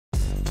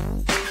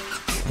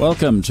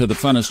Welcome to the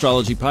Fun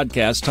Astrology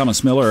Podcast.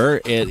 Thomas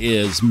Miller. It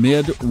is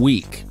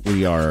midweek.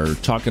 We are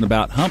talking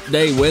about Hump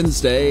Day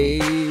Wednesday.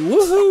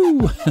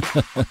 Woohoo!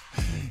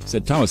 He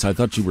said, Thomas, I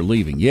thought you were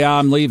leaving. Yeah,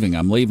 I'm leaving.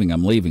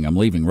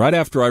 Right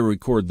after I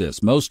record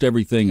this, most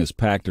everything is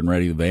packed and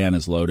ready. The van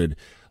is loaded.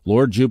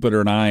 Lord Jupiter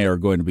and I are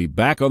going to be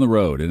back on the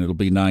road, and it'll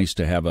be nice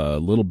to have a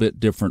little bit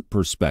different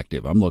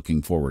perspective. I'm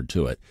looking forward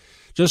to it.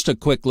 Just a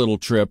quick little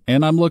trip,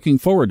 and I'm looking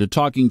forward to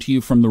talking to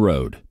you from the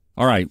road.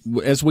 All right,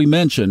 as we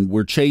mentioned,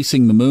 we're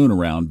chasing the moon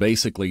around.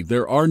 Basically,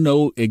 there are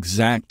no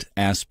exact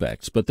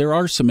aspects, but there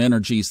are some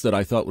energies that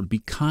I thought would be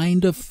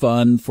kind of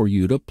fun for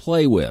you to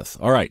play with.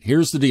 All right,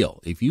 here's the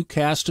deal. If you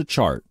cast a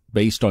chart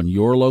based on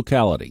your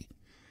locality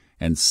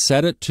and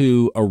set it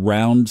to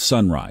around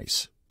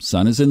sunrise,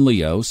 sun is in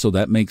Leo, so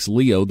that makes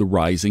Leo the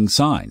rising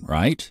sign,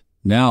 right?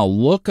 Now,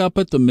 look up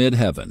at the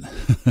midheaven.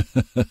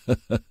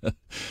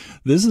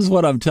 This is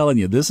what I'm telling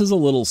you. This is a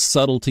little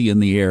subtlety in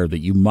the air that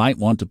you might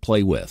want to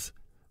play with.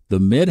 The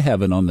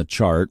midheaven on the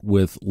chart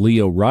with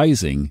Leo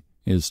rising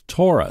is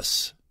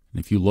Taurus. And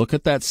if you look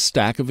at that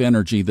stack of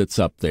energy that's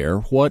up there,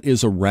 what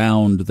is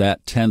around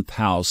that 10th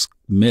house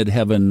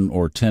midheaven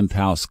or 10th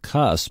house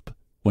cusp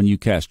when you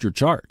cast your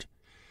chart?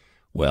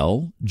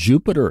 Well,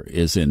 Jupiter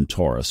is in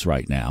Taurus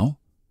right now.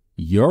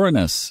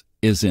 Uranus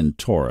is in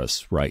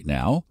Taurus right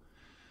now.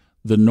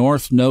 The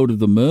north node of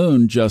the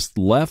moon just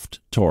left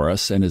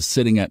Taurus and is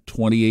sitting at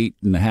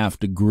 28.5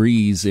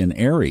 degrees in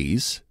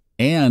Aries.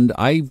 And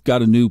I've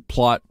got a new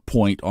plot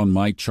point on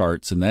my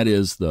charts, and that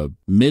is the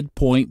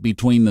midpoint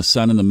between the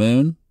sun and the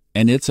moon,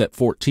 and it's at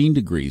 14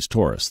 degrees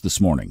Taurus this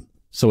morning.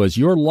 So as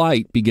your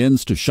light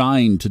begins to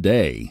shine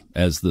today,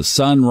 as the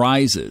sun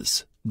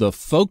rises, the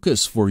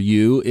focus for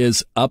you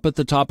is up at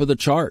the top of the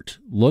chart.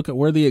 Look at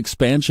where the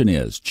expansion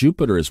is.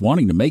 Jupiter is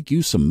wanting to make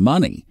you some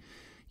money.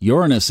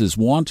 Uranus is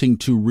wanting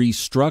to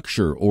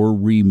restructure or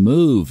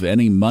remove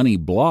any money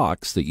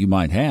blocks that you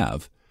might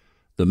have.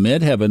 The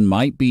midheaven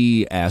might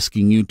be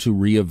asking you to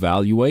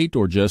reevaluate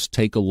or just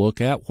take a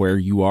look at where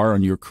you are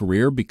on your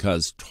career,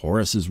 because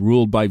Taurus is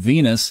ruled by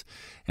Venus,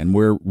 and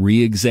we're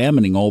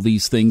re-examining all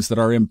these things that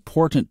are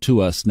important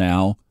to us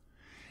now.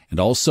 And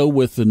also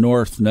with the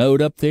north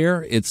node up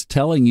there, it's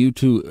telling you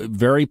to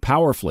very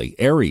powerfully,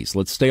 Aries,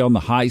 let's stay on the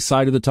high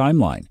side of the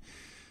timeline,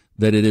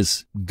 that it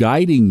is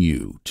guiding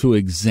you to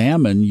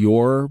examine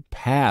your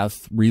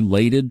path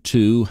related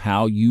to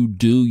how you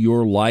do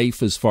your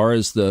life as far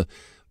as the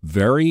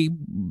very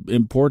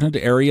important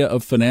area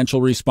of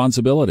financial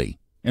responsibility.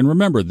 And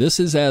remember, this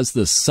is as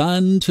the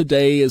sun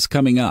today is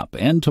coming up,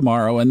 and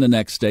tomorrow and the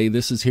next day.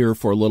 This is here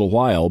for a little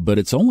while, but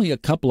it's only a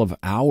couple of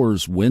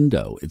hours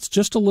window. It's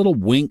just a little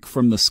wink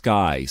from the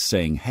sky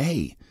saying,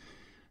 hey,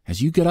 as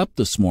you get up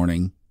this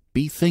morning,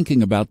 be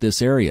thinking about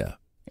this area.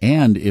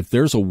 And if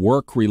there's a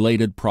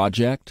work-related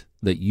project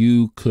that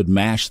you could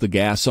mash the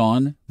gas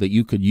on, that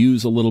you could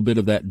use a little bit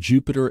of that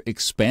Jupiter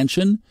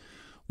expansion,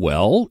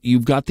 well,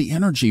 you've got the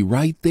energy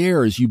right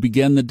there as you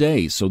begin the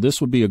day. So this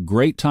would be a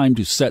great time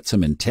to set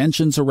some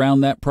intentions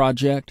around that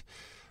project,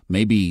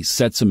 maybe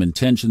set some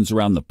intentions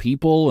around the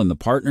people and the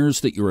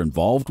partners that you're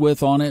involved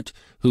with on it,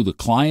 who the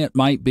client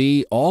might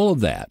be. All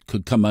of that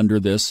could come under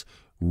this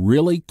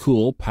really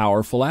cool,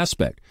 powerful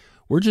aspect.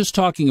 We're just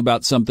talking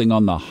about something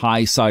on the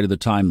high side of the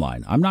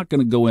timeline. I'm not going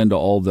to go into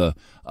all the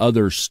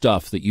other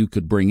stuff that you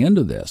could bring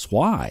into this.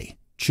 Why?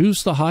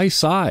 Choose the high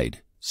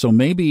side. So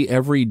maybe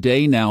every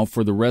day now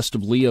for the rest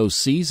of Leo's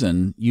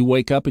season, you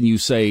wake up and you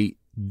say,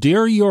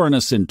 Dear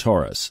Uranus in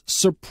Taurus,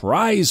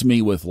 surprise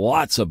me with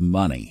lots of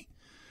money.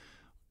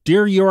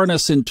 Dear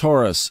Uranus in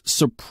Taurus,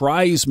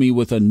 surprise me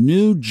with a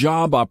new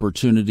job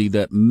opportunity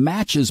that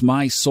matches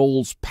my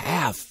soul's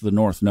path. The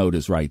north node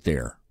is right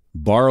there.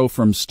 Borrow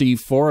from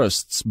Steve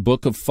Forrest's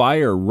Book of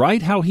Fire,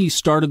 right how he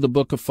started the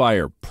Book of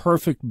Fire.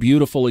 Perfect,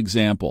 beautiful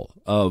example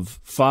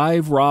of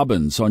 5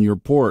 robins on your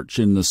porch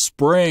in the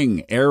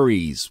spring,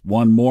 Aries,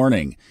 one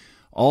morning,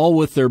 all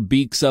with their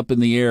beaks up in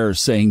the air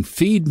saying,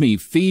 feed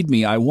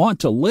me, I want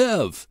to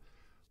live.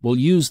 We'll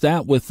use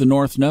that with the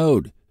North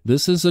Node.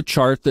 This is a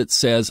chart that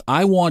says,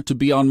 I want to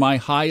be on my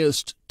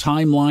highest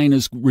timeline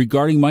as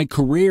regarding my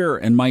career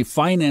and my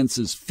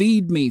finances.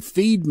 Feed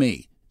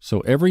me.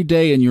 So every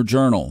day in your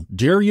journal,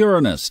 Dear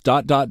Uranus, ...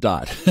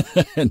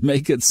 and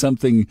make it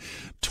something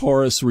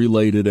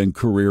Taurus-related and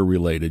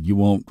career-related. You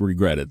won't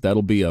regret it.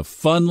 That'll be a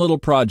fun little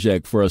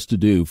project for us to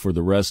do for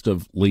the rest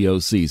of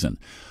Leo's season.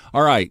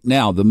 All right,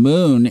 now the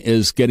moon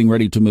is getting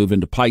ready to move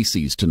into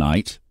Pisces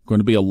tonight. Going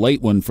to be a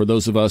late one for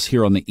those of us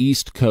here on the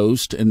East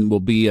Coast, and will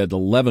be at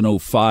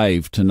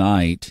 11:05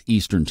 tonight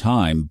Eastern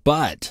Time.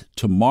 But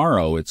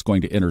tomorrow it's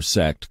going to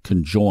intersect,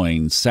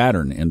 conjoin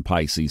Saturn in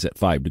Pisces at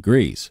 5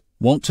 degrees.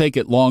 Won't take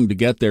it long to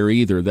get there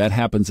either. That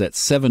happens at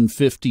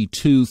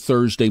 7:52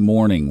 Thursday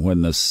morning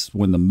when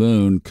the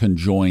moon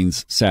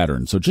conjoins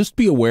Saturn. So just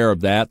be aware of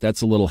that.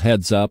 That's a little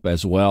heads up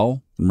as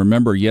well. And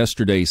remember,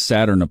 yesterday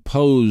Saturn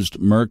opposed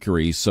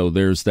Mercury, so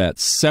there's that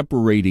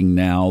separating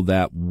now,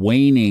 that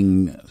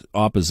waning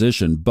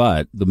opposition,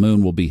 but the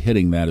moon will be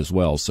hitting that as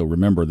well. So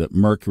remember that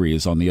Mercury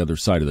is on the other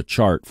side of the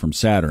chart from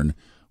Saturn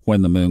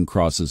when the moon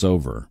crosses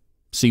over.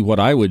 See, what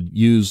I would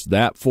use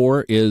that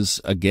for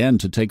is, again,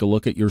 to take a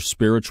look at your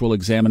spiritual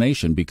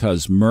examination,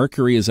 because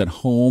Mercury is at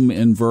home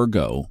in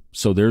Virgo.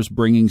 So there's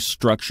bringing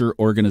structure,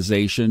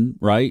 organization,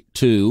 right?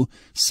 2,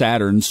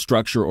 Saturn,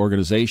 structure,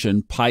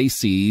 organization.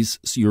 Pisces,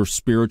 your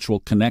spiritual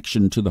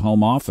connection to the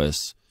home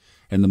office.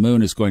 And the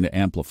moon is going to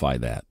amplify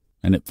that.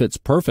 And it fits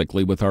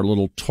perfectly with our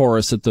little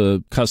Taurus at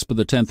the cusp of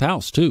the 10th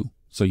house, too.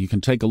 So you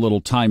can take a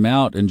little time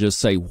out and just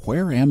say,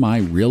 where am I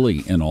really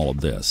in all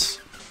of this?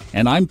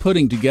 And I'm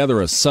putting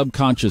together a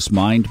subconscious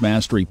mind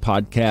mastery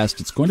podcast.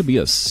 It's going to be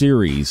a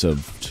series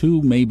of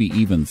 2, maybe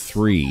even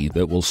 3,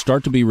 that will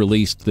start to be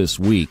released this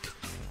week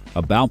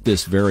about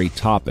this very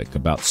topic,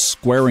 about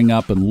squaring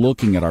up and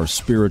looking at our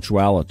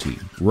spirituality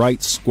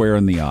right square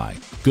in the eye.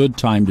 Good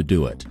time to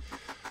do it.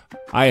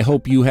 I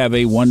hope you have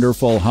a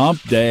wonderful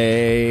hump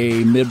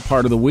day mid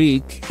part of the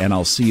week, and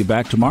I'll see you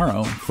back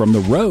tomorrow from the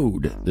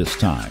road this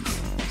time.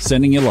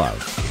 Sending you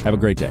love. Have a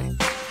great day.